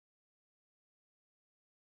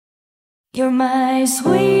You're my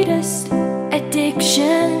sweetest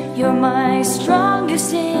addiction, you're my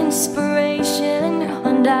strongest inspiration,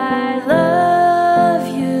 and I love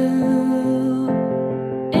you.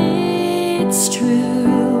 It's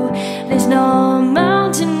true, there's no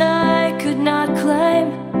mountain I could not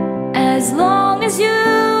climb as long as you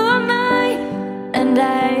are mine, and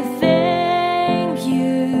I thank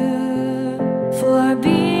you for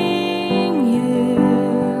being you.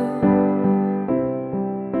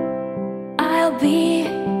 I'll be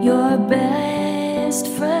your best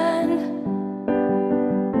friend,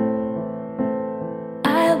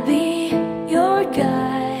 I'll be your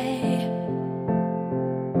guide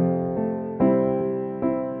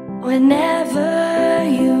whenever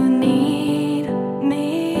you need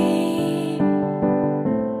me.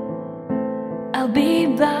 I'll be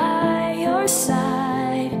by your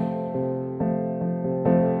side.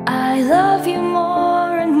 I love you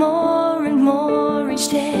more and more and more each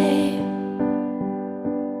day.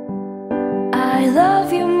 I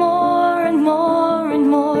love you more and more and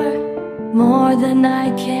more than I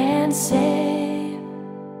can say.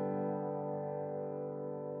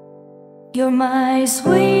 You're my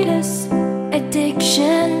sweetest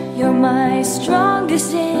addiction, you're my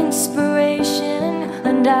strongest inspiration,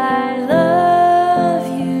 and I love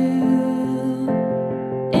you.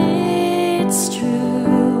 It's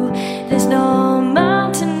true, there's no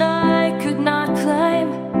mountain I could not climb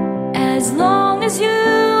as long as you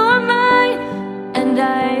are mine, and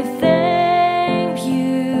I thank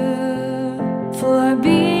you for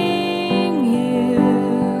being you.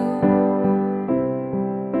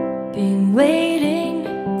 Been waiting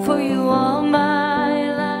for you all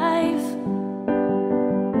my life.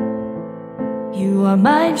 You are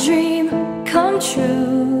my dream come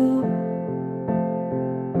true.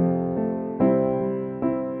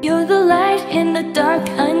 You're the light in the dark,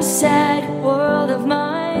 unsad world of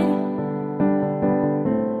mine.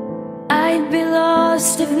 I'd be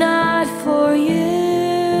lost if not for you,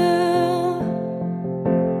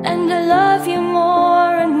 and I love you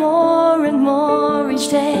more and more and more each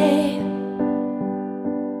day.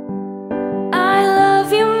 I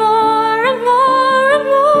love you more and more and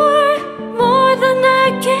more than I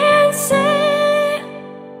can say.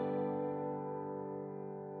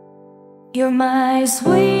 You're my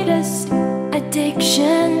sweetest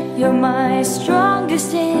addiction, you're my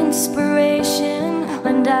strongest inspiration,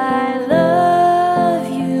 and I love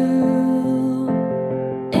you.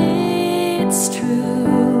 It's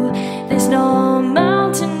true, there's no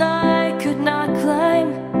mountain I could not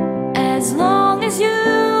climb as long as you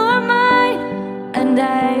are mine, and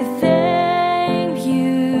I thank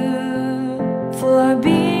you for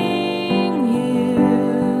being you.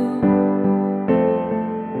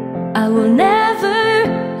 I will never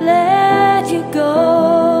let you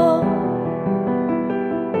go,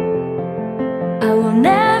 I will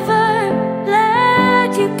never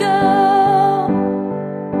let you go.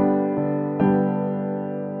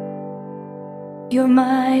 You're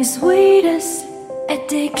my sweetest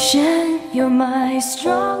addiction, you're my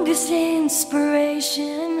strongest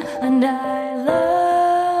inspiration, and I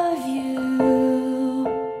love you.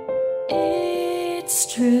 It's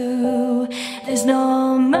true, there's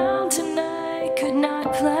no mountain I could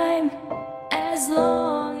not climb as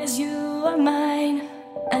long as you are mine,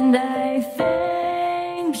 and I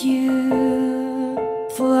thank you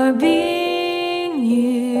for being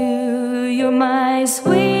you. You're my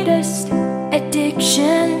sweetest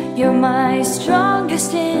addiction, you're my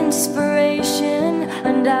strongest inspiration,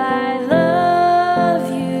 and I love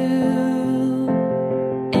you.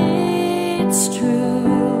 It's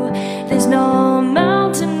true, there's no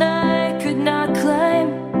mountain I could not climb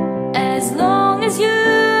as long as you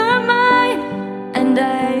are mine, and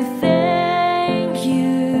I thank